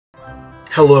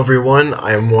Hello everyone,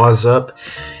 I am Wazzup,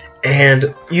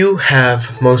 and you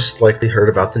have most likely heard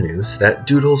about the news that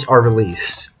Doodles are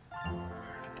released.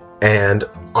 And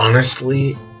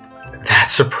honestly, that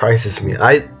surprises me.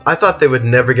 I thought they would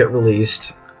never get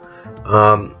released.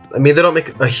 I mean, they don't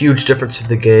make a huge difference to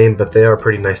the game, but they are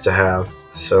pretty nice to have.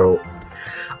 So,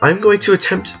 I'm going to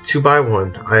attempt to buy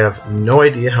one. I have no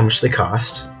idea how much they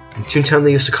cost. In Toontown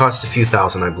they used to cost a few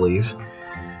thousand, I believe.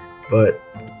 But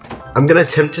I'm gonna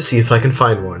attempt to see if I can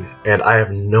find one, and I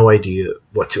have no idea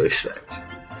what to expect.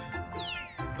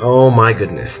 Oh my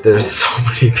goodness, there's so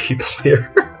many people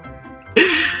here.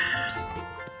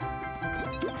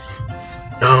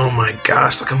 Oh my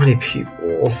gosh, look how many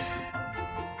people.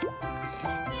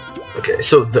 Okay,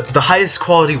 so the highest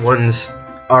quality ones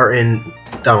are in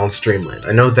Donald's Dreamland.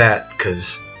 I know that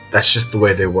because that's just the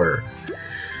way they were.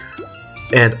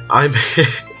 And I'm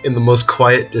in the most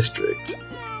quiet district.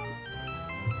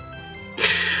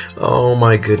 Oh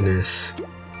my goodness.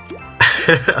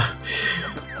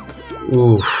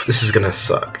 Oof, this is gonna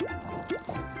suck.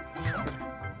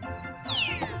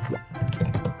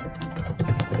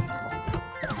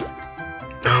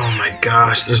 Oh my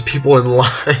gosh, there's people in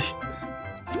lines.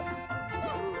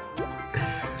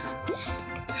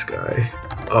 This guy.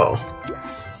 Oh.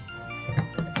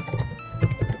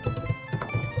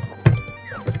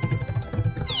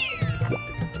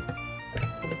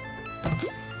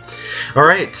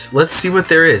 Alright, let's see what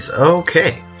there is.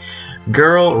 Okay.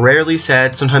 Girl, rarely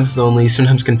sad, sometimes lonely,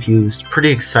 sometimes confused, pretty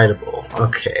excitable.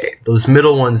 Okay, those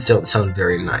middle ones don't sound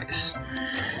very nice.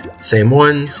 Same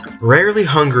ones. Rarely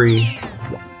hungry.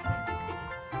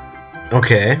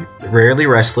 Okay. Rarely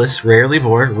restless, rarely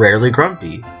bored, rarely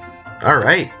grumpy.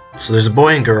 Alright, so there's a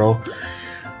boy and girl.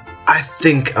 I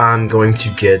think I'm going to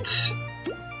get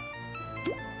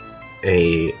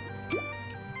a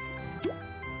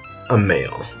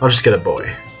male. I'll just get a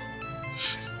boy.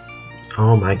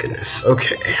 Oh my goodness.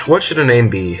 Okay, what should a name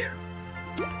be?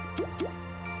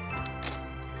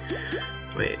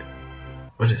 Wait,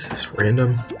 what is this?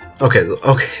 Random? Okay,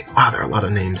 okay. Wow, there are a lot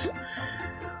of names.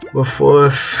 Woof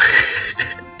woof.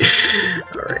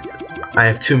 Alright, I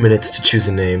have 2 minutes to choose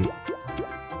a name.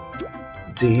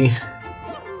 D.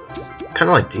 Kind of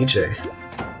like DJ.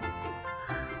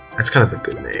 That's kind of a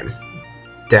good name.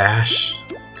 Dash.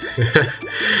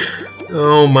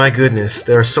 Oh my goodness,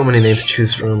 there are so many names to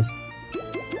choose from.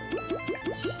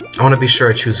 I want to be sure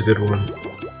I choose a good one.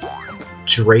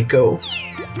 Draco.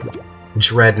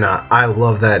 Dreadnought. I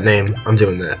love that name. I'm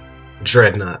doing that.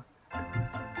 Dreadnought.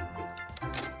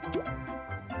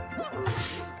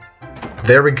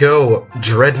 There we go.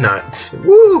 Dreadnought.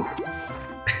 Woo!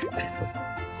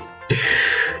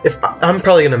 I'm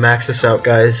probably gonna max this out,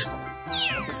 guys.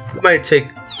 It might take.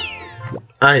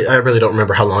 I really don't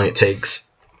remember how long it takes.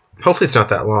 Hopefully it's not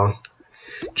that long.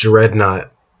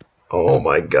 Dreadnought. Oh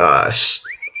my gosh.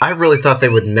 I really thought they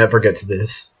would never get to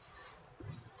this.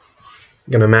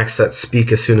 I'm gonna max that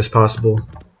speak as soon as possible.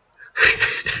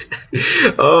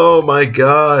 Oh my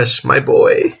gosh, my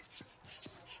boy.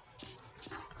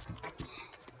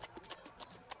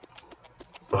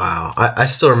 Wow, I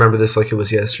still remember this like it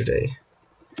was yesterday.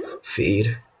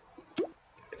 Feed.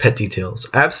 Pet details.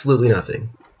 Absolutely nothing.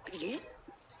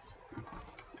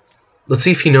 Let's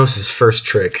see if he knows his first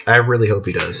trick. I really hope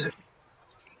he does.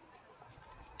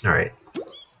 Alright.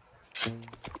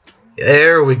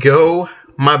 There we go.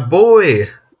 My boy!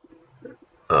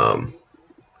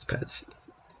 Pets.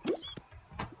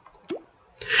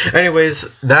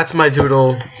 Anyways, that's my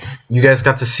Doodle. You guys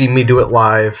got to see me do it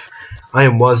live. I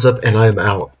am Wazzup, and I am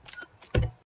out.